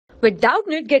With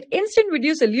Doubtnut, get instant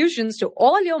video solutions to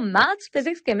all your maths,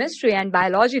 physics, chemistry, and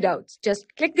biology doubts. Just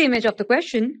click the image of the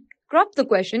question, crop the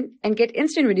question, and get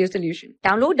instant video solution.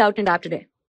 Download Doubtnut app today.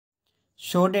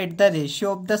 Show that the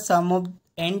ratio of the sum of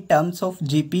n terms of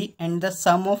GP and the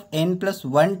sum of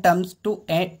n+1 terms to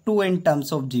 2n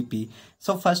terms of GP.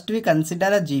 So first we consider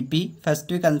a GP.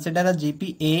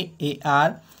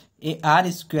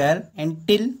 AR square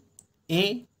until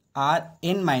AR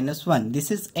n-1.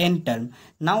 This is n term.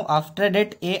 Now after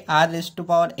that AR raised to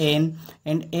power n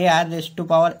and AR raised to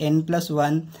power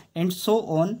n+1 and so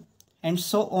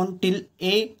on till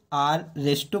AR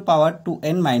raised to power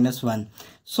 2n-1.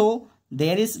 So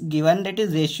there is given that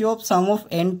is ratio of sum of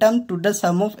n term to the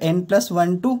sum of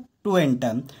n+1 to 2n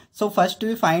term. So first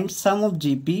we find sum of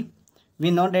GP.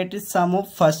 We know that is sum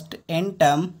of first n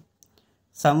term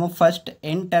of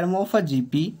a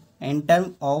GP. N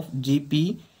term of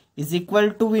GP is equal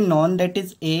to, we know that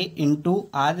is a into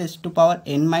r raised to power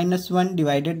n-1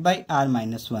 divided by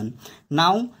r-1.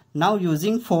 Now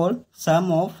using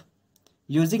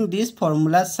this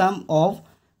formula, sum of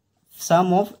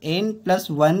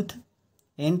n+1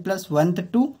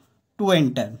 to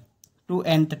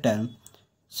 2nth term.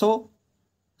 So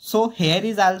here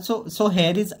is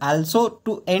also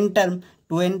to n term,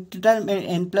 and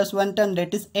n+1 term,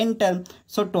 that is n term.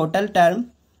 So total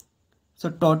term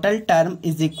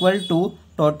is equal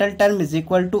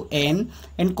to n,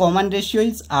 and common ratio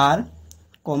is r.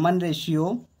 Common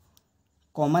ratio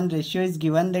is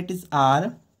given, that is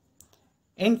r.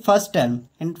 And first term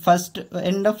of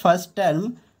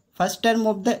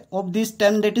this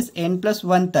term, that is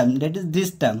n+1 term, that is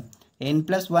this term,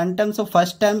 n+1 term. So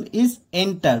first term is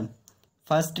n term,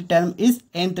 first term is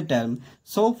nth term.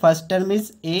 So first term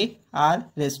is AR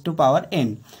raised to power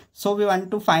n. So we want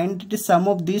to find the sum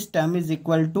of this term is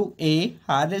equal to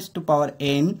AR raised to power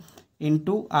n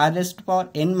into r raised to power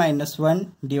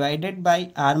n-1 divided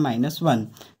by r-1.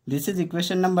 This is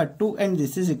equation number 2 and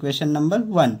this is equation number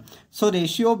 1. So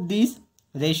ratio of these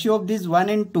 1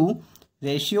 and 2,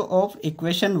 ratio of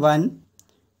equation 1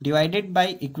 divided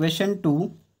by equation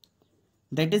 2,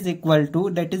 that is equal to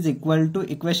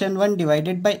equation 1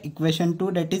 divided by equation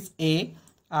 2, that is a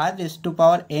r raised to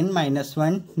power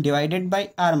n-1 divided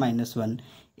by r-1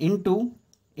 into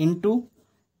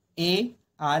a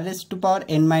r raised to power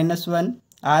n-1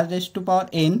 r raised to power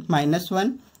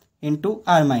n-1 into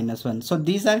r-1. So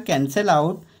these are cancel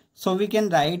out. So we can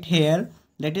write here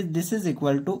that is this is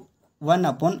equal to 1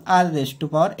 upon r raised to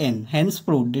power n. Hence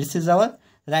proved. This is our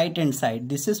right hand side.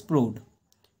 This is proved.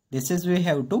 This is we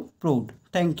have to prove.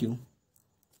 Thank you.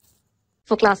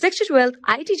 For class 6 to 12,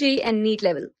 IIT JEE and NEET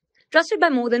level. Trusted by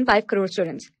more than 5 crore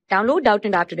students. Download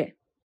Doubtnut app today.